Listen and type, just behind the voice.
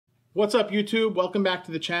What's up, YouTube? Welcome back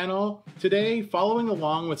to the channel. Today, following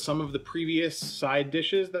along with some of the previous side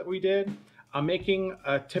dishes that we did, I'm making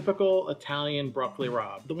a typical Italian broccoli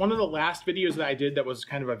rabe. One of the last videos that I did that was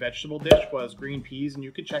kind of a vegetable dish was green peas, and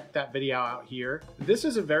you can check that video out here. This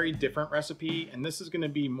is a very different recipe, and this is going to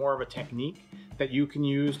be more of a technique that you can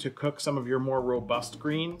use to cook some of your more robust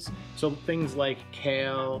greens. So things like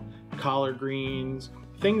kale, collard greens,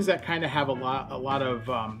 things that kind of have a lot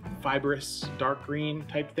of fibrous dark green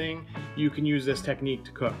type thing, you can use this technique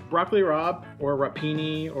to cook. Broccoli rabe or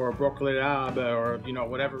Rapini or broccoli rabe, or you know,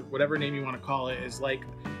 whatever name you want to call it, is like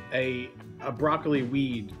a broccoli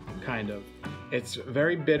weed kind of. It's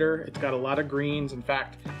very bitter. It's got a lot of greens. In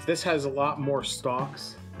fact, this has a lot more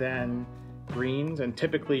stalks than greens, and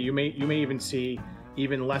typically you may even see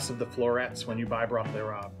even less of the florets when you buy broccoli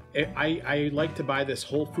rabe. I like to buy this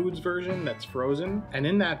Whole Foods version that's frozen, and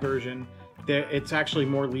in that version, it's actually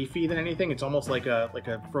more leafy than anything. It's almost like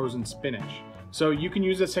a frozen spinach. So you can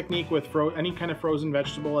use this technique with any kind of frozen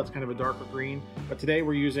vegetable that's kind of a darker green. But today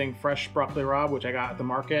we're using fresh broccoli rabe, which I got at the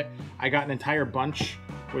market. I got an entire bunch,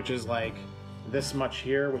 which is like this much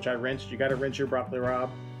here, which I rinsed. You got to rinse your broccoli rabe.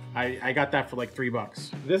 I got that for like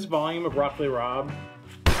 $3. This volume of broccoli rabe,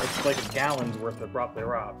 it's like a gallon's worth of broccoli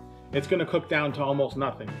rabe. It's gonna cook down to almost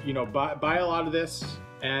nothing. You know, buy a lot of this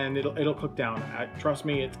and it'll cook down. Trust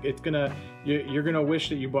me, you're gonna wish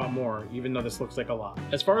that you bought more, even though this looks like a lot.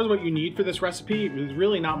 As far as what you need for this recipe, there's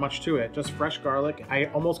really not much to it. Just fresh garlic. I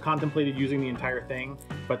almost contemplated using the entire thing,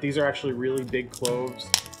 but these are actually really big cloves.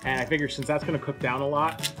 And I figured since that's gonna cook down a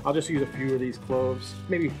lot, I'll just use a few of these cloves,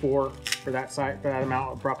 maybe 4 for that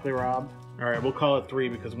amount of broccoli rabe. All right, we'll call it 3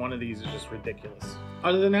 because one of these is just ridiculous.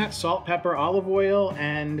 Other than that, salt, pepper, olive oil,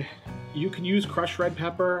 and you can use crushed red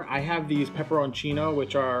pepper. I have these peperoncino,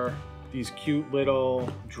 which are these cute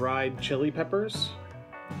little dried chili peppers.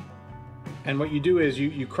 And what you do is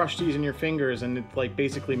you crush these in your fingers, and it like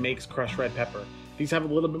basically makes crushed red pepper. These have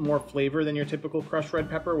a little bit more flavor than your typical crushed red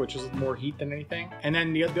pepper, which is more heat than anything. And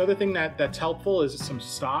then the other thing that's helpful is some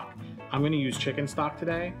stock. I'm gonna use chicken stock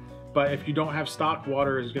today, but if you don't have stock,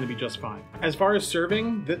 water is gonna be just fine. As far as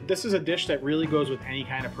serving, this is a dish that really goes with any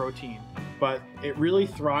kind of protein, but it really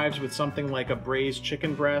thrives with something like a braised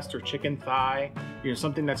chicken breast or chicken thigh, you know,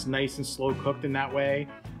 something that's nice and slow cooked in that way.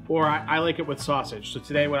 Or I like it with sausage. So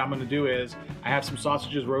today what I'm gonna do is, I have some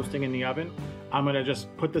sausages roasting in the oven. I'm gonna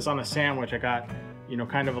just put this on a sandwich. I got, you know,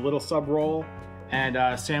 kind of a little sub roll, and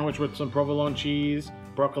a sandwich with some provolone cheese,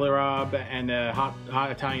 broccoli rabe, and a hot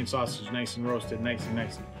Italian sausage, nice and roasted, nice and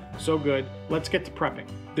nice. So good. Let's get to prepping.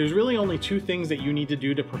 There's really only 2 things that you need to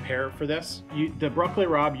do to prepare for this. The broccoli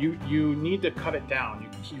rabe, you need to cut it down.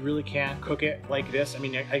 You really can't cook it like this. I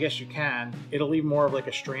mean, I guess you can. It'll leave more of like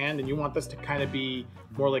a strand, and you want this to kind of be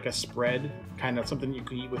more like a spread, kind of something you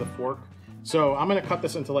can eat with a fork. So I'm gonna cut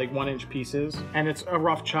this into like 1-inch pieces, and it's a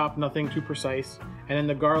rough chop, nothing too precise. And then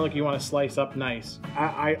the garlic you want to slice up nice.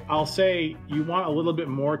 I'll say you want a little bit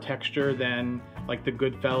more texture than like the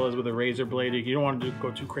Goodfellas with a razor blade. You don't want to go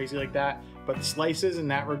too crazy like that, but slices in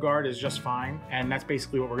that regard is just fine. And that's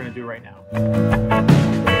basically what we're gonna do right now.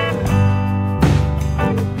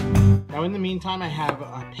 Now in the meantime, I have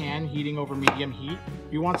a pan heating over medium heat.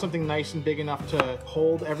 You want something nice and big enough to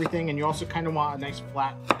hold everything, and you also kind of want a nice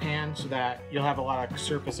flat pan so that you'll have a lot of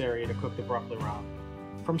surface area to cook the broccoli rabe.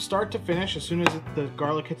 From start to finish, as soon as the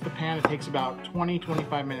garlic hits the pan, it takes about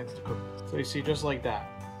 20-25 minutes to cook. So you see, just like that.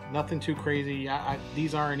 Nothing too crazy.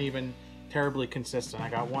 These aren't even terribly consistent. I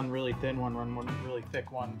got one really thin one really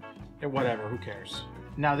thick one. Whatever, who cares?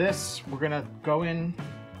 Now this, we're gonna go in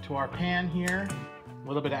to our pan here. A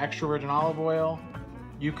little bit of extra virgin olive oil.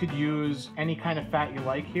 You could use any kind of fat you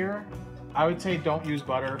like here. I would say don't use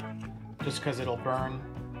butter, just because it'll burn.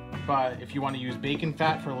 But if you want to use bacon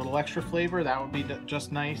fat for a little extra flavor, that would be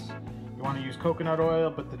just nice. You want to use coconut oil,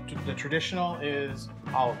 but the traditional is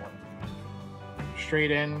olive oil.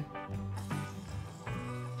 Straight in.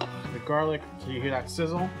 The garlic, so you hear that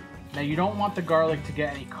sizzle. Now you don't want the garlic to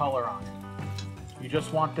get any color on it. You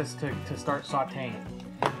just want this to start sauteing.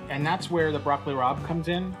 And that's where the broccoli rabe comes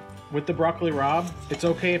in. With the broccoli rabe, it's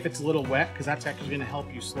okay if it's a little wet, because that's actually going to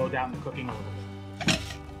help you slow down the cooking a little bit.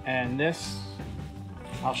 And this,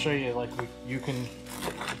 I'll show you, like you can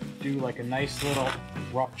do like a nice little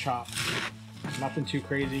rough chop. Nothing too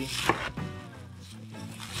crazy.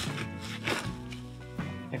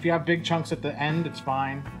 If you have big chunks at the end, it's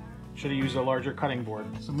fine. Should have used a larger cutting board.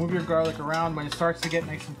 So move your garlic around. When it starts to get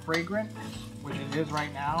nice and fragrant, which it is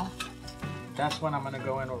right now, that's when I'm gonna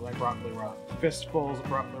go in with my broccoli rabe. Fistfuls of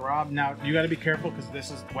broccoli rabe. Now, you gotta be careful because this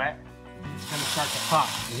is wet. It's gonna start to pop.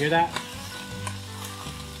 You hear that?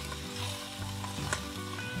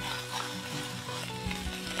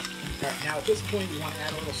 Now at this point, you want to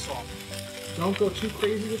add a little salt. Don't go too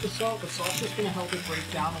crazy with the salt. The salt's just going to help it break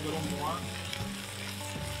down a little more.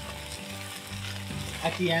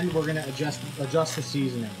 At the end, we're going to adjust the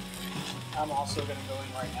seasoning. I'm also going to go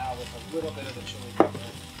in right now with a little bit of the chili pepper.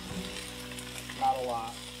 Not a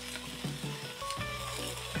lot.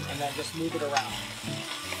 And then just move it around.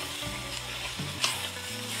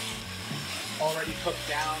 Already cooked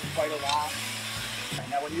down quite a lot. Right,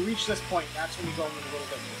 now when you reach this point, that's when you go in a little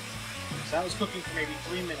bit more. So that was cooking for maybe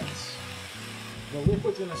 3 minutes. The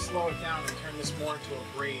liquid's going to slow it down and turn this more into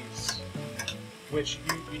a braise, which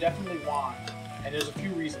you definitely want, and there's a few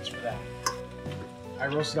reasons for that. I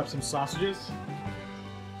roasted up some sausages.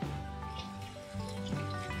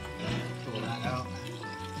 Pull that out.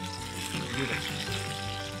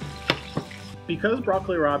 Because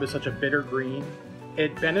broccoli rabe is such a bitter green,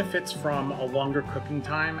 it benefits from a longer cooking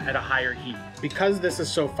time at a higher heat. Because this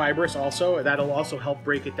is so fibrous also, that'll also help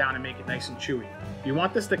break it down and make it nice and chewy. You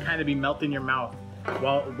want this to kind of be melt in your mouth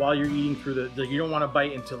while you're eating through you don't want to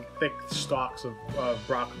bite into thick stalks of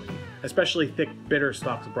broccoli, especially thick, bitter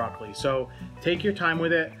stalks of broccoli. So take your time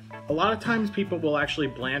with it. A lot of times people will actually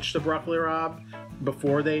blanch the broccoli rabe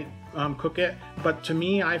before they cook it, but to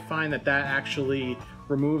me, I find that actually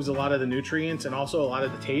removes a lot of the nutrients and also a lot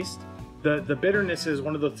of the taste. The bitterness is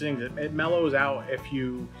one of those things that it mellows out if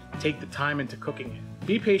you take the time into cooking it.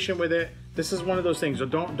 Be patient with it. This is one of those things, so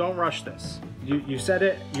don't rush this. You set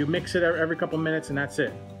it, you mix it every couple minutes, and that's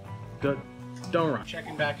it. Don't rush.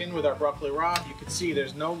 Checking back in with our broccoli rabe, you can see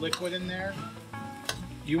there's no liquid in there.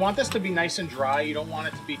 You want this to be nice and dry. You don't want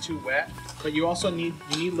it to be too wet, but you also need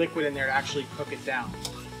liquid in there to actually cook it down.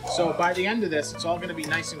 So by the end of this, it's all going to be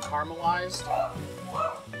nice and caramelized.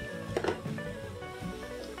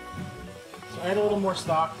 Add a little more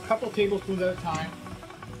stock, a couple tablespoons at a time.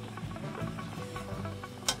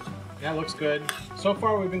 That looks good. So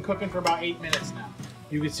far we've been cooking for about 8 minutes now.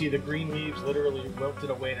 You can see the green leaves literally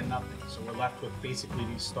wilted away to nothing, so we're left with basically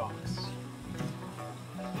these stalks.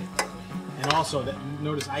 And also,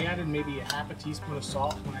 notice I added maybe a half a teaspoon of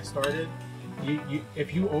salt when I started.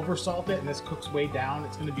 If you over salt it and this cooks way down,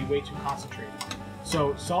 it's going to be way too concentrated.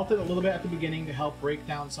 So salt it a little bit at the beginning to help break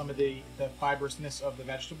down some of the fibrousness of the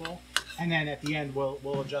vegetable. And then at the end,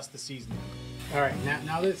 we'll adjust the seasoning. All right,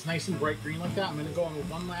 now that it's nice and bright green like that, I'm gonna go in with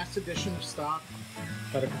one last addition of stock,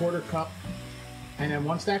 about a 1/4 cup. And then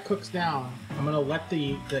once that cooks down, I'm gonna let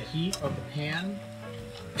the heat of the pan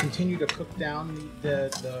continue to cook down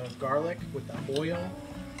the garlic with the oil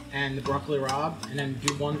and the broccoli rabe, and then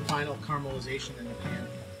do one final caramelization in the pan.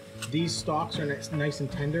 These stalks are nice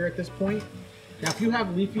and tender at this point. Now, if you have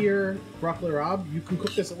leafier broccoli rabe, you can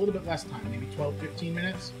cook this a little bit less time, maybe 12-15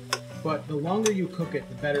 minutes. But the longer you cook it,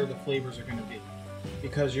 the better the flavors are going to be,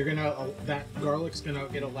 because that garlic's going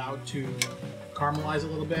to get allowed to caramelize a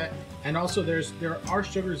little bit, and also there are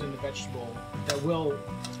sugars in the vegetable that will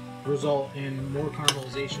result in more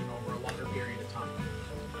caramelization over a longer period of time.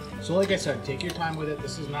 So, like I said, take your time with it.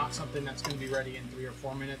 This is not something that's going to be ready in 3 or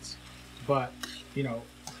 4 minutes, but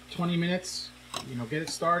 20 minutes. Get it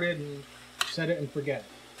started and set it and forget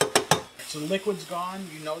it. So the liquid's gone.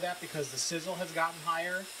 You know that because the sizzle has gotten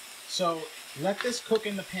higher. So let this cook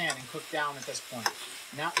in the pan and cook down at this point.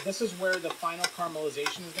 Now this is where the final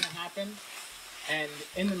caramelization is going to happen. And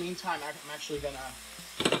in the meantime, I'm actually going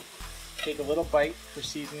to take a little bite for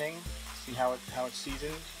seasoning. See how it's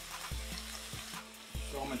seasoned.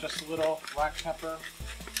 Throw in just a little black pepper.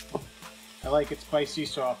 I like it spicy,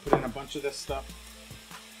 so I'll put in a bunch of this stuff.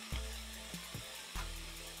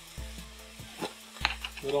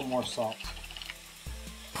 A little more salt.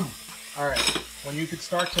 All right, when you could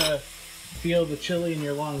start to feel the chili in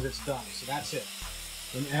your lungs, it's done. So that's it.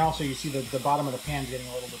 And also you see the bottom of the pan getting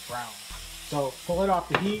a little bit brown. So pull it off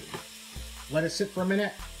the heat, let it sit for a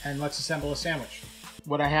minute, and let's assemble a sandwich.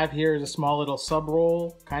 What I have here is a small little sub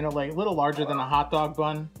roll, kind of like a little larger than a hot dog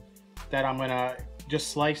bun, that I'm gonna just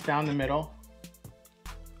slice down the middle.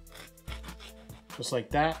 Just like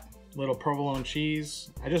that. Little provolone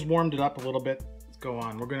cheese. I just warmed it up a little bit. Let's go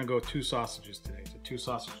on. We're gonna go 2 sausages today. It's a 2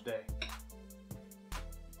 sausage day.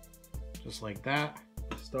 Just like that.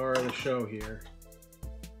 Star of the show here.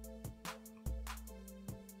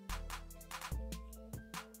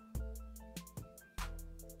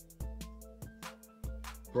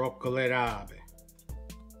 Broccoli rabe.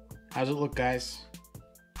 How's it look, guys?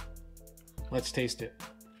 Let's taste it.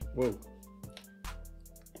 Whoa.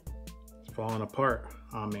 It's falling apart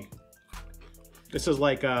on me. This is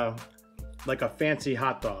like a fancy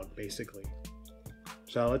hot dog, basically.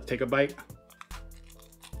 So let's take a bite.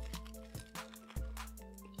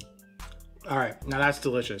 All right, now that's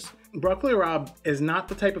delicious. Broccoli rabe is not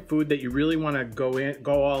the type of food that you really want to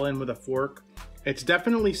go all in with a fork. It's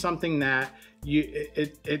definitely something that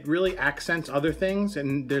it really accents other things,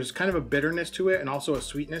 and there's kind of a bitterness to it and also a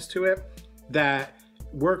sweetness to it that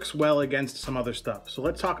works well against some other stuff. So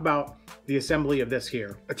let's talk about the assembly of this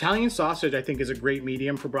here. Italian sausage, I think, is a great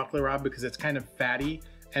medium for broccoli rabe because it's kind of fatty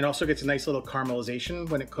and also gets a nice little caramelization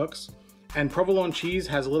when it cooks. And provolone cheese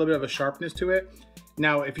has a little bit of a sharpness to it.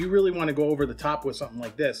 Now, if you really want to go over the top with something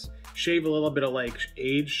like this, shave a little bit of like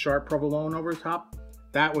aged sharp provolone over the top.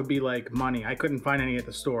 That would be like money. I couldn't find any at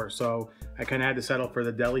the store, so I kind of had to settle for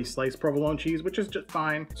the deli sliced provolone cheese, which is just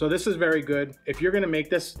fine. So this is very good. If you're gonna make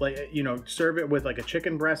this, like, you know, serve it with like a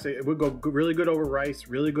chicken breast, it would go really good over rice,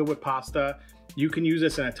 really good with pasta. You can use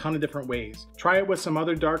this in a ton of different ways. Try it with some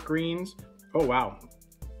other dark greens. Oh wow,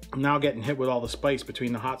 I'm now getting hit with all the spice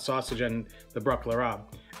between the hot sausage and the broccoli rabe.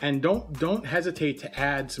 And don't hesitate to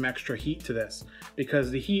add some extra heat to this,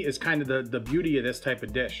 because the heat is kind of the beauty of this type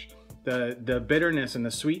of dish. The bitterness and the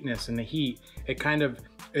sweetness and the heat,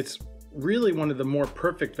 it's really one of the more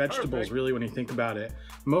perfect vegetables, really, when you think about it.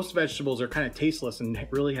 Most vegetables are kind of tasteless and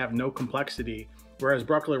really have no complexity, whereas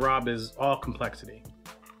broccoli rabe is all complexity.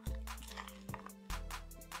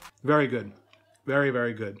 Very good. Very,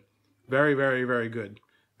 very good. Very, very, very good.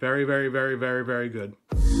 Very, very, very, very, very good.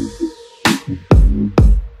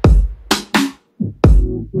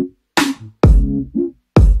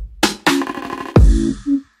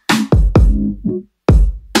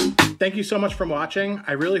 Thank you so much for watching.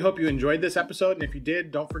 I really hope you enjoyed this episode, and if you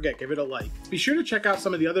did, don't forget, give it a like. Be sure to check out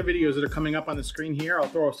some of the other videos that are coming up on the screen here. I'll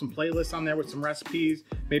throw some playlists on there with some recipes,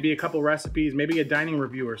 maybe a couple recipes, maybe a dining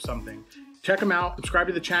review or something. Check them out, subscribe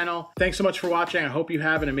to the channel. Thanks so much for watching. I hope you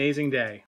have an amazing day.